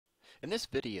In this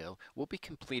video, we'll be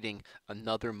completing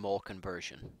another mole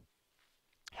conversion.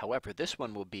 However, this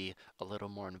one will be a little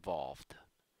more involved.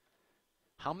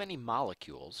 How many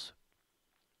molecules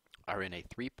are in a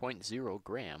 3.0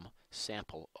 gram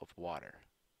sample of water?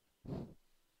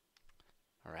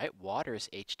 All right, water is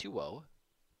H2O,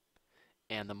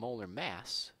 and the molar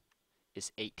mass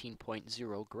is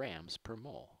 18.0 grams per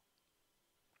mole.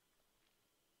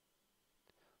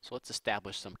 So let's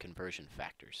establish some conversion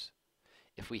factors.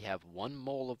 If we have 1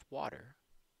 mole of water,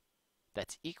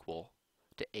 that's equal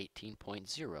to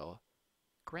 18.0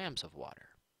 grams of water.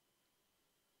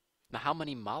 Now, how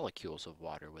many molecules of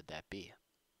water would that be?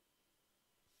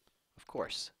 Of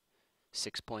course,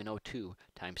 6.02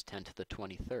 times 10 to the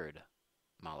 23rd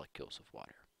molecules of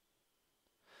water.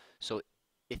 So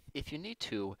if you need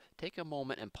to, take a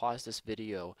moment and pause this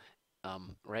video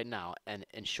right now and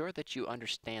ensure that you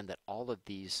understand that all of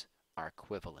these are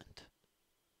equivalent.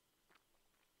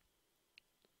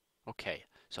 Okay,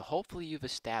 so hopefully you've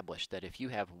established that if you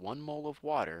have 1 mole of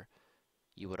water,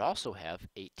 you would also have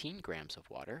 18 grams of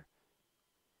water,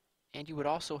 and you would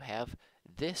also have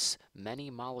this many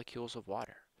molecules of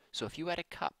water. So if you had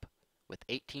a cup with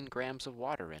 18 grams of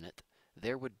water in it,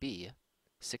 there would be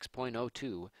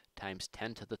 6.02 times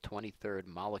 10 to the 23rd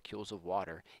molecules of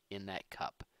water in that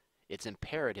cup. It's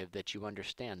imperative that you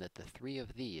understand that the 3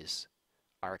 of these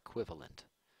are equivalent.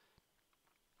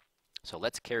 So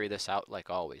let's carry this out like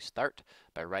always. Start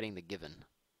by writing the given.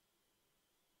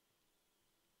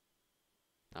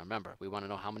 Now remember, we want to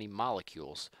know how many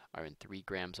molecules are in 3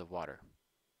 grams of water.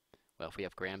 Well, if we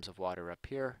have grams of water up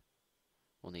here,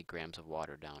 we'll need grams of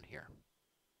water down here.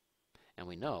 And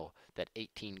we know that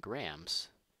 18 grams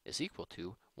is equal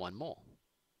to 1 mole.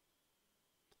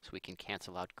 So we can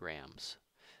cancel out grams.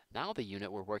 Now the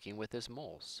unit we're working with is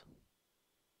moles.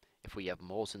 If we have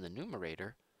moles in the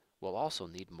numerator, we'll also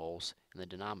need moles in the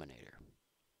denominator.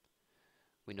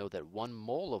 We know that 1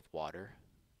 mole of water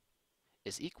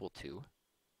is equal to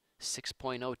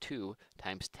 6.02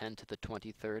 times 10 to the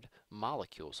 23rd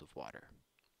molecules of water.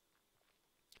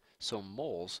 So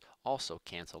moles also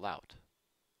cancel out.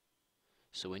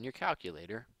 So in your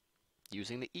calculator,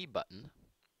 using the E button,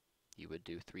 you would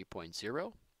do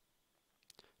 3.0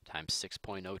 times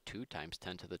 6.02 times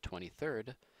 10 to the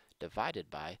 23rd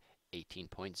divided by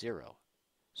 18.0.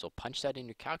 So punch that in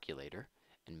your calculator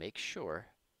and make sure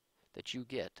that you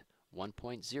get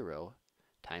 1.0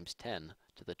 times 10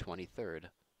 to the 23rd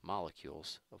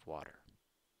molecules of water.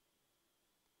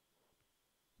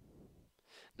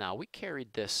 Now we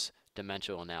carried this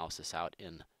dimensional analysis out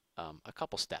in a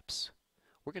couple steps.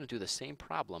 We're going to do the same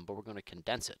problem, but we're going to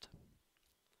condense it.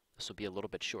 This will be a little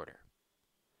bit shorter.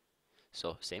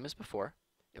 So same as before,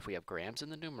 if we have grams in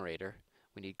the numerator,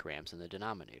 we need grams in the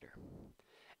denominator.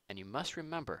 And you must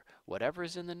remember, whatever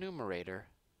is in the numerator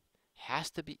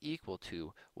has to be equal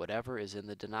to whatever is in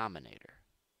the denominator.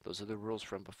 Those are the rules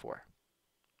from before.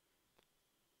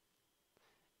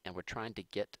 And we're trying to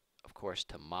get, of course,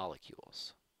 to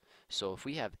molecules. So if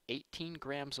we have 18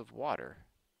 grams of water,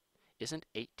 isn't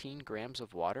 18 grams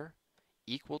of water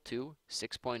equal to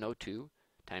 6.02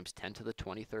 times 10 to the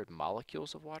 23rd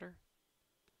molecules of water?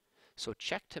 So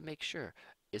check to make sure,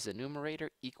 is the numerator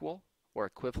equal or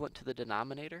equivalent to the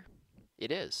denominator?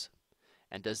 It is.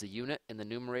 And does the unit in the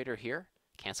numerator here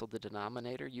cancel the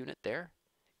denominator unit there?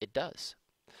 It does.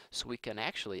 So we can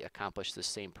actually accomplish the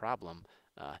same problem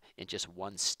in just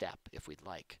one step if we'd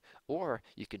like. Or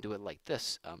you can do it like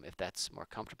this if that's more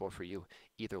comfortable for you.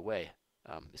 Either way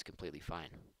is completely fine.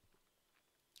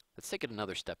 Let's take it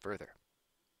another step further.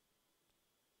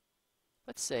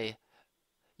 Let's say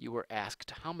you were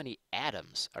asked how many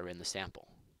atoms are in the sample.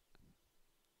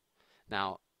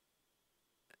 Now,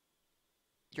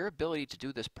 your ability to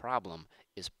do this problem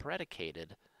is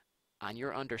predicated on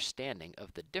your understanding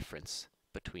of the difference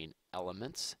between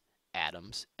elements,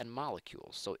 atoms, and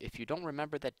molecules. So if you don't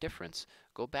remember that difference,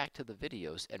 go back to the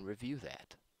videos and review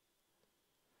that.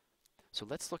 So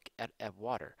let's look at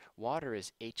water. Water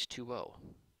is H2O.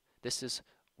 This is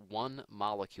 1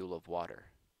 molecule of water,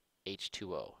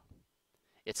 H2O.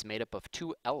 It's made up of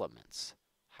 2 elements,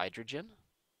 hydrogen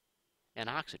and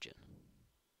oxygen.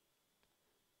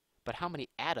 But how many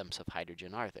atoms of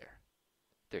hydrogen are there?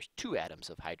 There's 2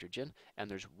 atoms of hydrogen and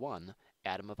there's 1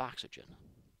 atom of oxygen.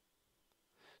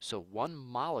 So 1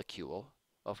 molecule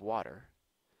of water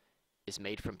is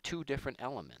made from 2 different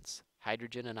elements,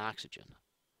 hydrogen and oxygen.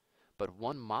 But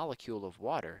 1 molecule of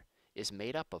water is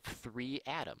made up of 3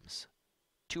 atoms,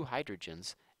 2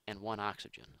 hydrogens and 1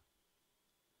 oxygen.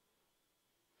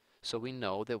 So we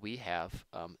know that we have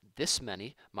this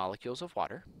many molecules of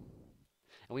water,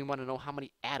 and we want to know how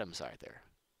many atoms are there.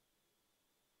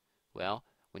 Well,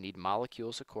 We need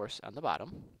molecules, of course, on the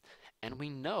bottom. And we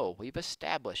know, we've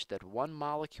established that one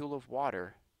molecule of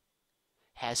water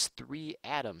has 3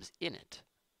 atoms in it.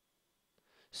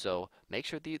 So make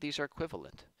sure these are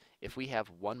equivalent. If we have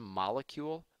 1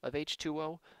 molecule of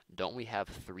H2O, don't we have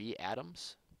 3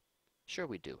 atoms? Sure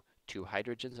we do. 2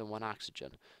 hydrogens and 1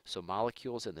 oxygen. So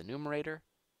molecules in the numerator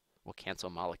will cancel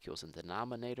molecules in the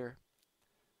denominator.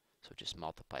 So just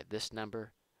multiply this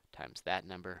number times that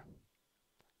number,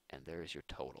 and there's your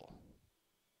total.